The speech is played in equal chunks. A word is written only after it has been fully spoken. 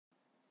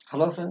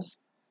Hello friends,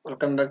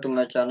 welcome back to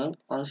my channel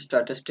on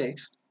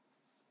statistics.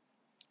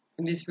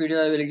 In this video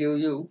I will give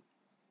you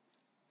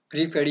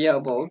brief idea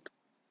about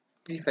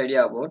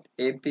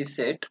AP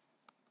set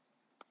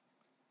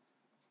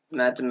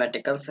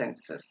mathematical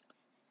sciences.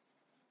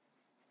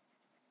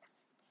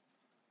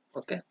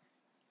 Okay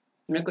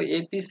మీకు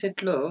AP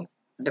set లో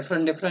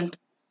different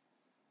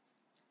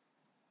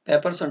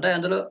papers ఉంటాయి.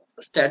 అందులో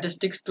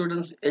statistics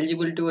students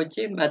eligibility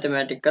వచ్చి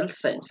mathematical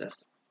sciences.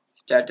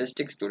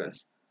 Statistics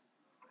students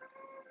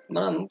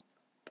మనం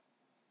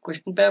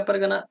question paper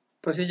గన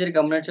procedure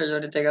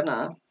గమనించగలిగితే గన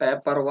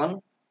paper 1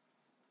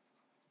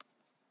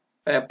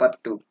 paper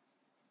 2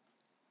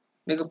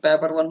 మీకు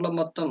paper 1 లో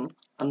మొత్తం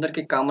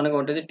అందరికి కామన్ గా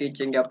ఉంటుంది.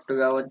 టీచింగ్ అప్ట్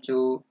కావచ్చు,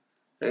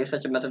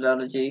 రీసెర్చ్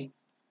మెథడాలజీ,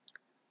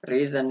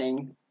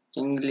 రీజనింగ్,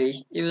 ఇంగ్లీష్,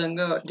 ఈ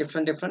విధంగా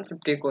డిఫరెంట్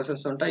 50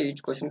 కోర్సెస్ ఉంటాయి.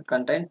 Each question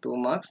contain 2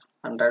 marks,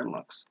 100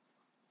 marks.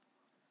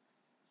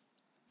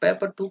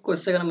 Paper 2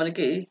 వస్తే కనుక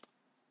మనకి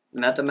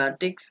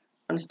mathematics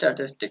and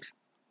statistics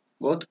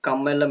both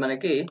combine లో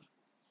మనకి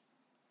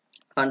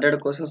 100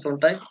 క్వశ్చన్స్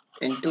ఉంటాయి.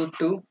 ఇంటూ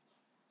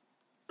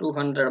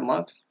 200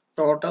 మార్క్స్,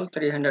 టోటల్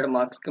 300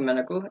 మార్క్స్ కి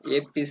మనకు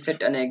ఏపీ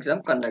సెట్ అనే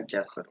ఎగ్జామ్ కండక్ట్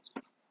చేస్తారు.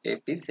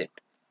 ఏపీ సెట్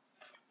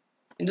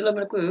ఇందులో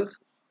మనకు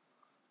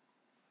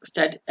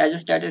యాజ్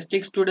అ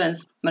స్టాటిస్టిక్స్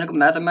స్టూడెంట్స్ మనకు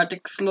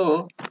మ్యాథమెటిక్స్ లో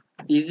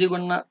ఈజీగా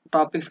ఉన్న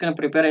టాపిక్స్ కన్నా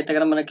ప్రిపేర్ అయితే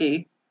కనుక మనకి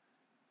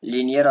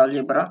linear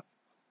algebra,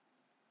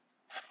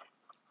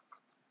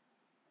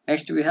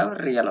 next we have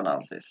real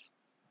analysis.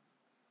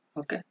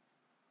 Okay,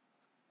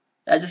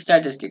 as a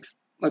statistics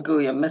మనకు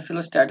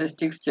ఎంఎస్సీలో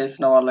స్టాటిస్టిక్స్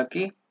చేసిన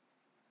వాళ్ళకి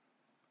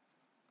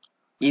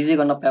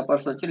ఈజీగా ఉన్న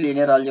పేపర్స్ వచ్చి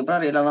linear algebra,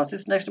 real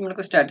analysis, next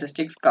మనకు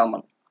స్టాటిస్టిక్స్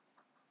కామన్.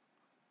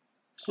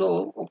 సో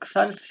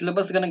ఒకసారి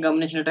సిలబస్ కనుక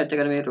గమనించినట్టయితే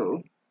కనుక మీరు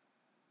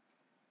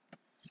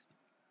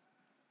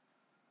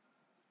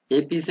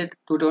ఏపీ సెట్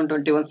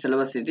 2021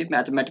 సిలబస్ ఇది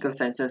మ్యాథమెటికల్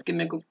సైన్సెస్ కి.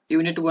 మీకు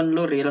యూనిట్ 1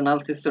 లో రియల్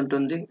అనాలిసిస్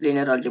ఉంటుంది,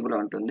 లీనియర్ ఆల్జీబ్రా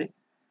ఉంటుంది.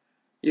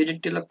 యూనిట్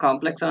 2 లో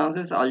complex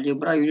analysis,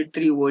 algebra, unit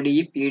 3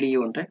 ODE, PDE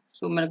ఉంటాయి.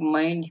 సో మనకు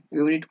మైన్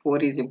యూనిట్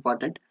 4 ఈజ్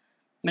ఇంపార్టెంట్.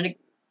 మనకి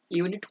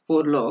యూనిట్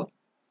 4 లో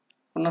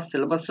ఉన్న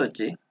సిలబస్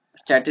వచ్చి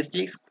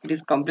statistics, it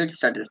is complete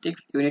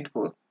statistics unit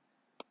 4.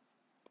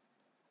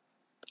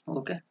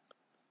 Okay,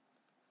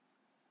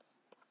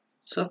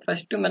 so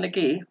first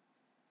మనకి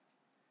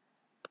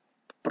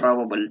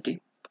ప్రాబబిలిటీ,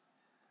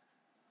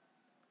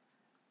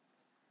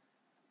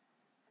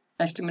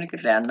 నెక్స్ట్ మనకి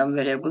ర్యాండమ్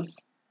వేరియబుల్స్,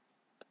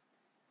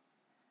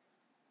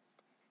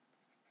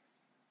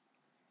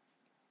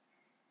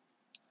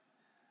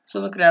 సో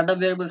మనకి ర్యాండమ్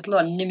వేరియబుల్స్ లో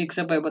అన్ని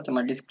మిక్సప్ అయిపోతాయి.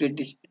 మన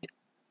డిస్క్రీట్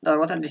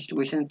తర్వాత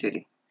distribution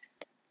theory.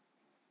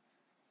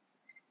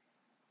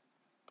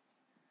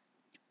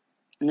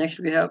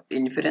 Next we have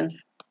inference,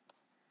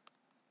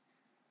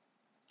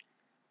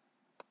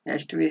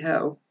 next we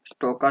have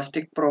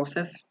stochastic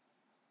process,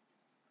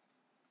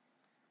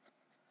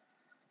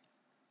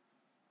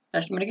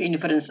 next మనకి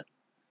ఇన్ఫరెన్స్.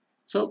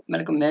 సో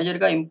మనకు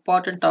మేజర్ గా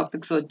ఇంపార్టెంట్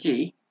టాపిక్స్ వచ్చి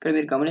ఇక్కడ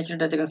మీరు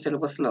గమనించినట్టయితే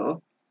సిలబస్ లో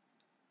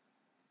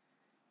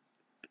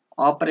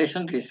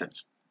ఆపరేషన్ రీసెర్చ్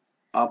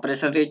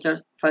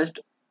ఫస్ట్,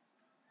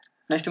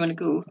 నెక్స్ట్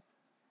మనకు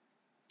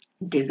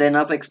డిజైన్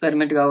ఆఫ్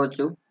ఎక్స్పెరిమెంట్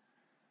కావచ్చు,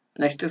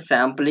 next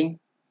sampling,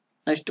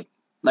 next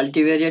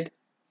multivariate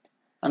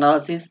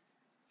analysis,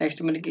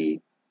 next మనకి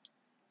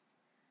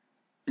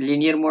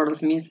linear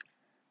models means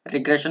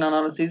regression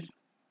analysis,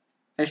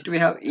 next we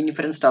have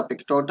inference topic,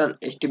 total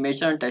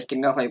estimation and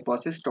testing of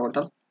hypothesis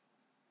total,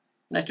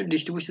 next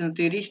distribution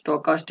theory,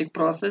 stochastic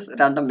process,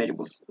 random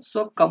variables. So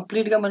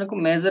complete గా మనకు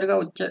major గా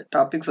వచ్చే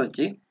topics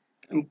వచ్చి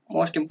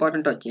most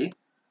important వచ్చి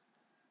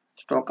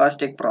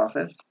stochastic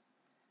process,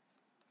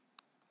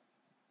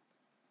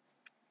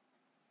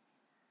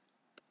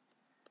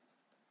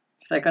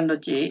 second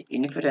వచ్చి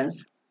inference,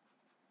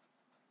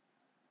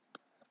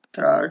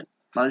 third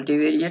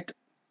multivariate,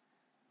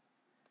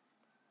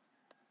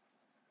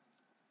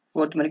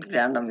 fourth మనకి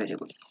random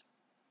variables.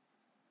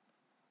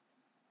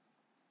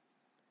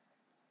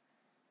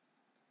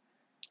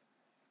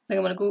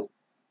 మనకు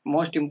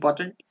most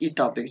important ఈ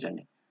టాపిక్స్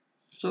అండి.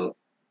 So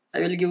I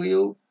will give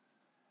you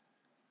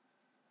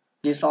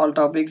this all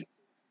topics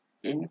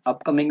in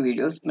upcoming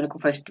videos. మనకు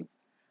ఫస్ట్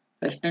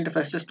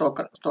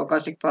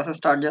స్టోకాస్టిక్ ప్రాసెస్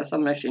స్టార్ట్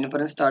చేస్తాం, నెక్స్ట్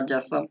ఇన్ఫరెన్స్ స్టార్ట్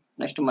చేస్తాం,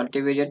 next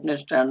multivariate,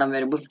 next random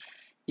variables.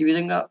 ఈ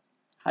విధంగా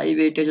high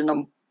weightage ఉన్న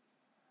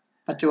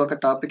ప్రతి ఒక్క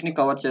టాపిక్ ని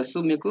కవర్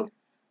చేస్తూ మీకు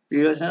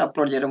వీడియోస్ అనేది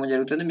అప్లోడ్ చేయడం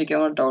జరుగుతుంది. మీకు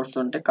ఏమైనా డౌట్స్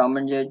ఉంటే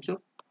కామెంట్ చేయొచ్చు,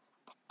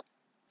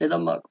 లేదా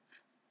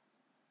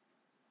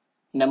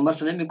నెంబర్స్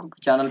అనేవి మీకు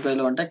ఛానల్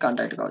పేజ్లో ఉంటాయి,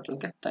 కాంటాక్ట్ కావచ్చు.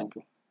 Okay, thank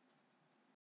you.